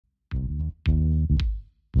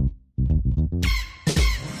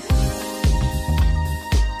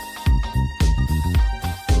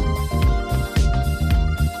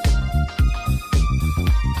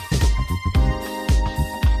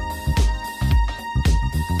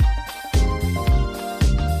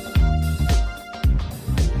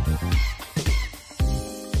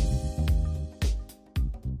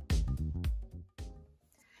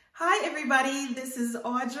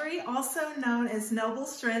Audrey, also known as Noble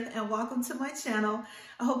Strength, and welcome to my channel.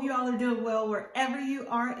 I hope you all are doing well wherever you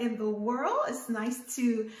are in the world. It's nice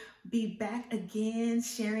to be back again,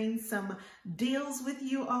 sharing some deals with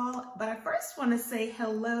you all. But I first want to say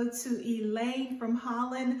hello to Elaine from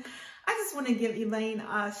Holland. I just want to give Elaine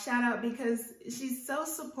a shout out because she's so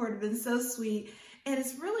supportive and so sweet. And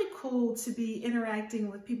it's really cool to be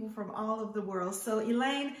interacting with people from all over the world. So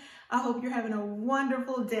Elaine, I hope you're having a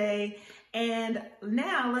wonderful day. And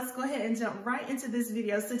now let's go ahead and jump right into this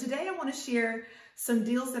video. So today I want to share some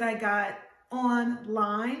deals that I got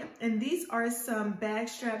online. And these are some bag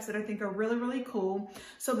straps that I think are really, really cool.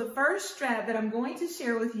 So the first strap that I'm going to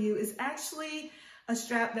share with you is actually a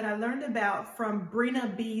strap that I learned about from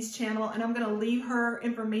Brina B's channel, and I'm going to leave her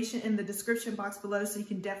information in the description box below so you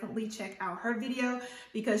can definitely check out her video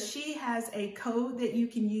because she has a code that you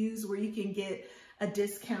can use where you can get a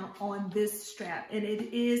discount on this strap, and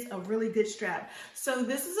it is a really good strap. So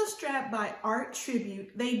this is a strap by Art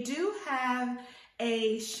Tribute. They do have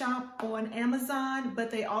a shop on Amazon,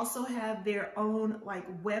 but they also have their own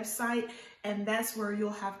website, and that's where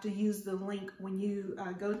you'll have to use the link when you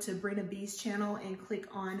go to Brina B's channel and click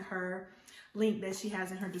on her link that she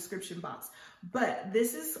has in her description box. But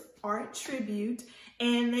this is Art Tribute,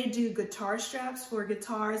 and they do guitar straps for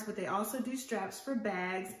guitars, but they also do straps for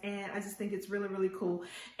bags, and I just think it's really, really cool.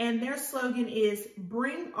 And their slogan is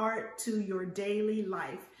 "Bring art to your daily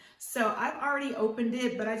life." So I've already opened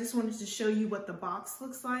it, but I just wanted to show you what the box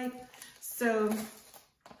looks like. So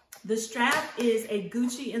the strap is a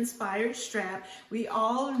Gucci inspired strap. We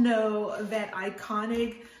all know that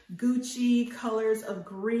iconic Gucci colors of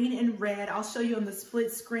green and red. I'll show you on the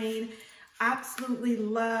split screen. Absolutely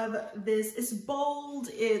love this. It's bold,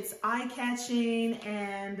 it's eye-catching,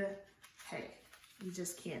 and hey, you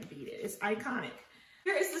just can't beat it. It's iconic.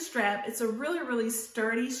 Here is the strap. It's a really, really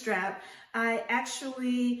sturdy strap. I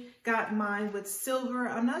actually got mine with silver.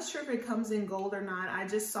 I'm not sure if it comes in gold or not. I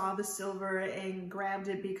just saw the silver and grabbed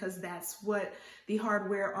it because that's what the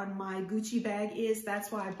hardware on my Gucci bag is.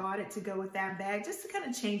 That's why I bought it, to go with that bag, just to kind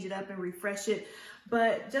of change it up and refresh it.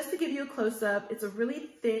 But just to give you a close-up, it's a really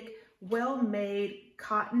thick, well-made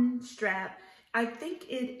cotton strap. I think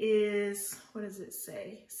it is, what does it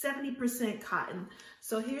say? 70% cotton.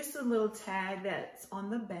 So here's the little tag that's on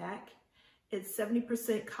the back. It's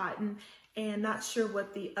 70% cotton, and not sure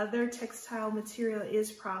what the other textile material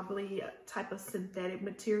is, probably a type of synthetic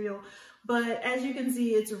material. But as you can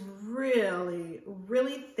see, it's really,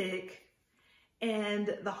 really thick,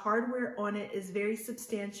 and the hardware on it is very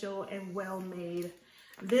substantial and well made.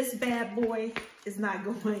 This bad boy is not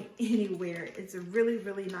going anywhere. It's really,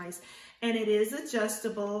 really nice. And it is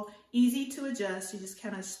adjustable, easy to adjust. You just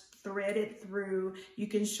kind of thread it through. You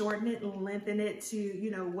can shorten it and lengthen it to,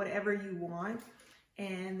 you know, whatever you want,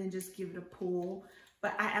 and then just give it a pull.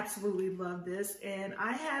 But I absolutely love this. And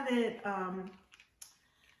I have it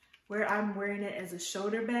where I'm wearing it as a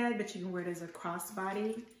shoulder bag, but you can wear it as a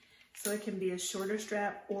crossbody. So it can be a shorter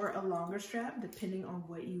strap or a longer strap, depending on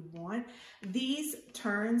what you want. These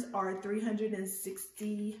turns are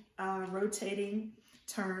 360 rotating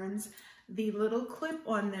turns. The little clip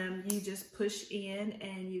on them, you just push in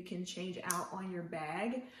and you can change out on your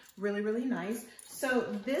bag. Really, really nice. So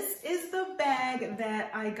this is the bag that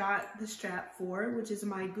I got the strap for, which is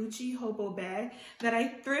my Gucci Hobo bag that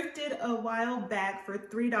I thrifted a while back for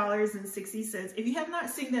 $3.60. If you have not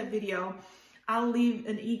seen that video, I'll leave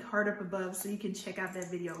an e-card up above so you can check out that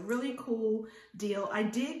video. Really cool deal. I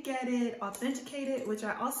did get it authenticated, which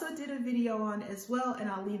I also did a video on as well, and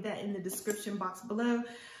I'll leave that in the description box below.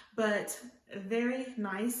 But very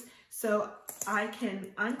nice. So I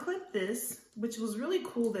can unclip this, which was really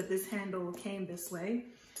cool that this handle came this way.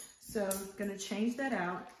 So I'm gonna change that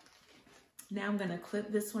out. Now I'm gonna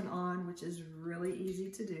clip this one on, which is really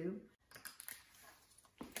easy to do.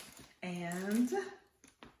 And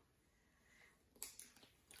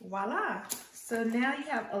voila. So now you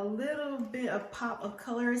have a little bit of pop of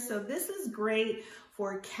color. So this is great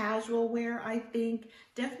for casual wear, I think.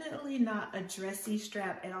 Definitely not a dressy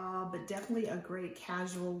strap at all, but definitely a great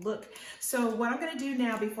casual look. So what I'm gonna do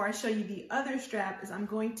now before I show you the other strap is I'm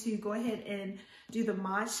going to go ahead and do the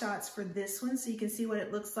mod shots for this one so you can see what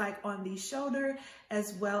it looks like on the shoulder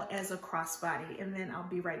as well as a crossbody, and then I'll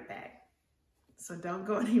be right back. So don't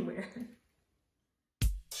go anywhere.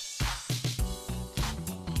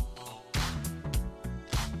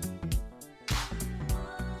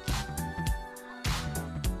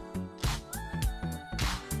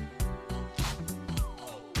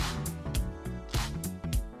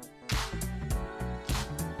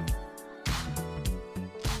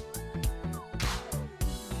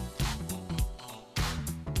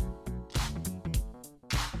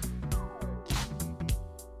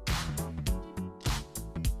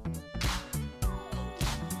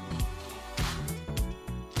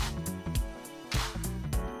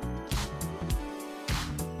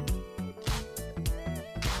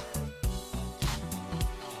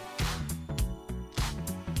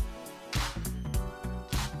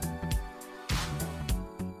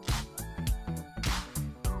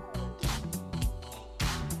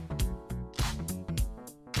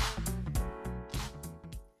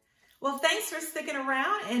 Well, thanks for sticking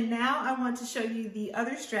around, and now I want to show you the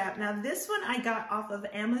other strap. Now this one I got off of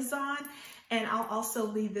Amazon, and I'll also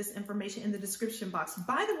leave this information in the description box.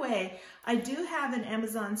 By the way, I do have an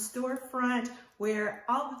Amazon storefront where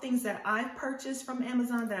all the things that I've purchased from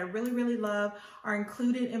Amazon that I really, really love are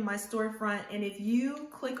included in my storefront. And if you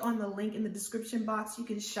click on the link in the description box, you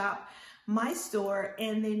can shop my store,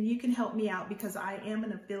 and then you can help me out because I am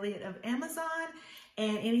an affiliate of Amazon.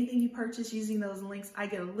 And anything you purchase using those links, I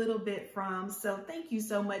get a little bit from. So thank you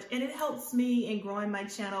so much. And it helps me in growing my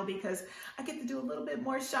channel because I get to do a little bit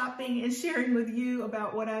more shopping and sharing with you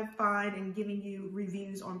about what I find and giving you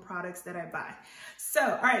reviews on products that I buy. So,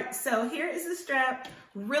 all right, so here is the strap.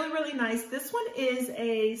 Really, really nice. This one is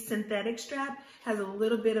a synthetic strap, has a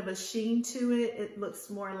little bit of a sheen to it. It looks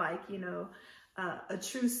more like, you know, a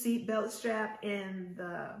true seat belt strap in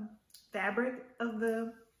the fabric of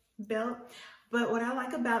the belt. But what I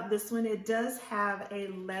like about this one, it does have a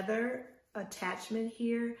leather attachment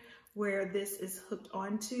here where this is hooked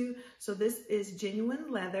onto. So this is genuine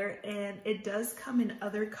leather, and it does come in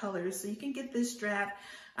other colors. So you can get this strap,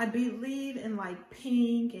 I believe, in like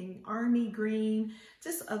pink and army green,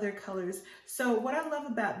 just other colors. So what I love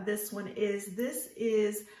about this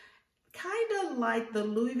is kind of like the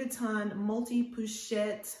Louis Vuitton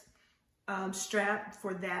multi-pochette strap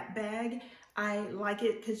for that bag. I like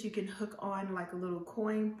it because you can hook on like a little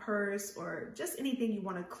coin purse or just anything you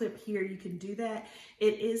want to clip here, you can do that.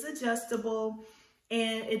 It is adjustable,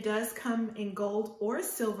 and it does come in gold or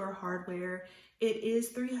silver hardware. It is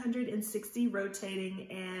 360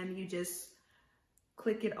 rotating, and you just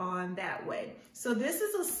click it on that way. So this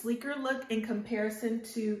is a sleeker look in comparison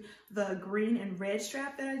to the green and red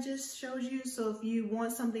strap that I just showed you. So if you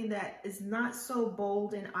want something that is not so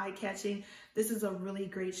bold and eye-catching, this is a really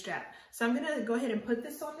great strap. So I'm gonna go ahead and put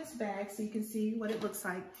this on this bag so you can see what it looks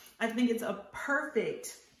like. I think it's a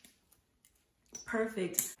perfect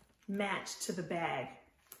match to the bag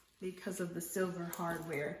because of the silver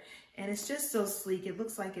hardware. And it's just so sleek. It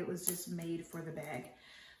looks like it was just made for the bag.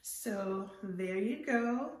 So there you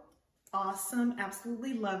go. Awesome.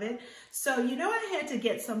 Absolutely love it. So you know I had to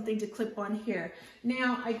get something to clip on here.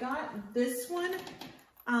 Now I got this one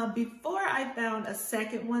before I found a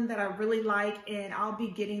second one that I really like, and I'll be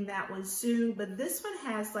getting that one soon. But this one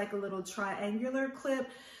has like a little triangular clip.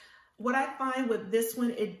 What I find with this one,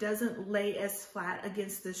 it doesn't lay as flat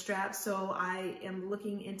against the strap. So I am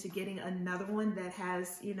looking into getting another one that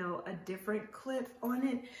has, you know, a different clip on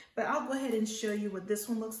it. But I'll go ahead and show you what this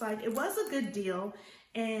one looks like. It was a good deal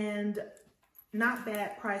and not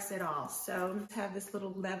bad price at all. So have this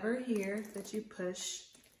little lever here that you push,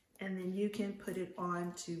 and then you can put it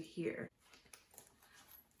onto here.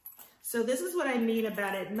 So this is what I mean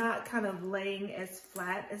about it not kind of laying as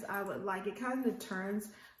flat as I would like. It kind of turns,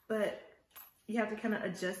 but you have to kind of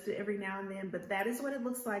adjust it every now and then. But that is what it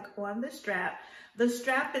looks like on the strap. The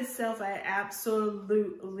strap itself, I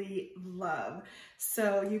absolutely love.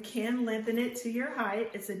 So you can lengthen it to your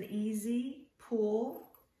height. It's an easy pull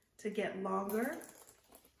to get longer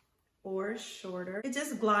or shorter. It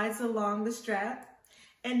just glides along the strap.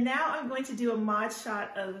 And now I'm going to do a mod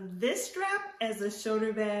shot of this strap as a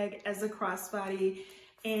shoulder bag, as a crossbody,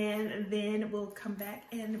 and then we'll come back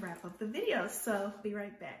and wrap up the video. So be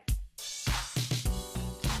right back.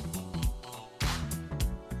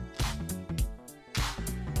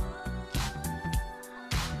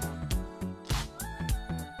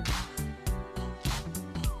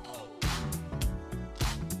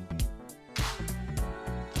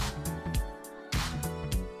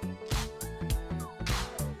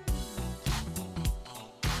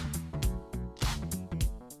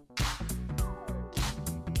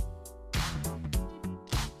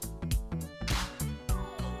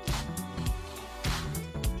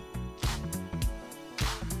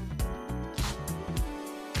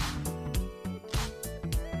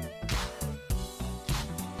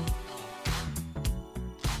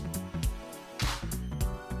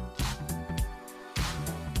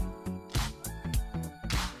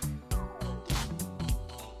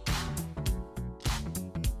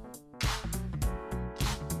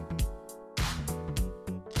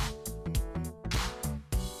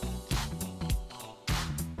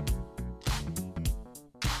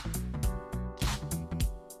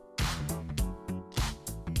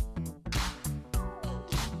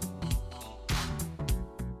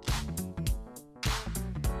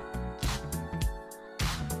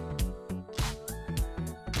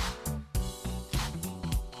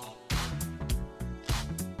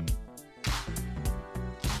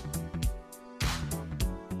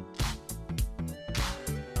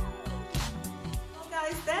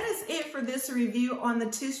 for this review on the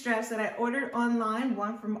 2 straps that I ordered online,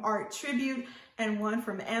 one from Art Tribute and one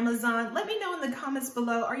from Amazon. Let me know in the comments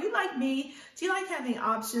below, are you like me? Do you like having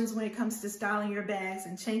options when it comes to styling your bags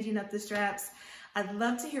and changing up the straps? I'd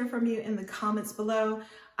love to hear from you in the comments below.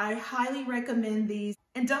 I highly recommend these.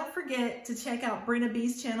 And don't forget to check out Brina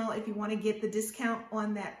B's channel if you want to get the discount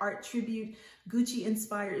on that Art Tribute Gucci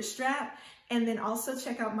inspired strap. And then also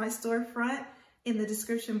check out my storefront in the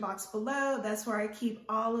description box below. That's where I keep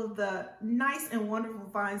all of the nice and wonderful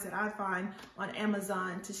finds that I find on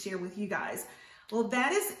Amazon to share with you guys. Well,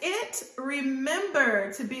 that is it.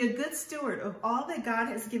 Remember to be a good steward of all that God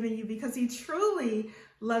has given you because he truly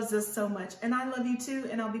loves us so much. And I love you too.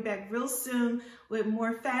 And I'll be back real soon with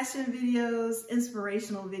more fashion videos,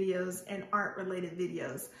 inspirational videos, and art related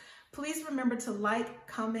videos. Please remember to like,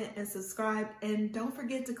 comment, and subscribe. And don't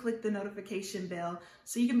forget to click the notification bell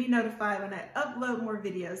so you can be notified when I upload more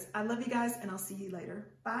videos. I love you guys and I'll see you later.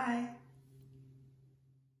 Bye.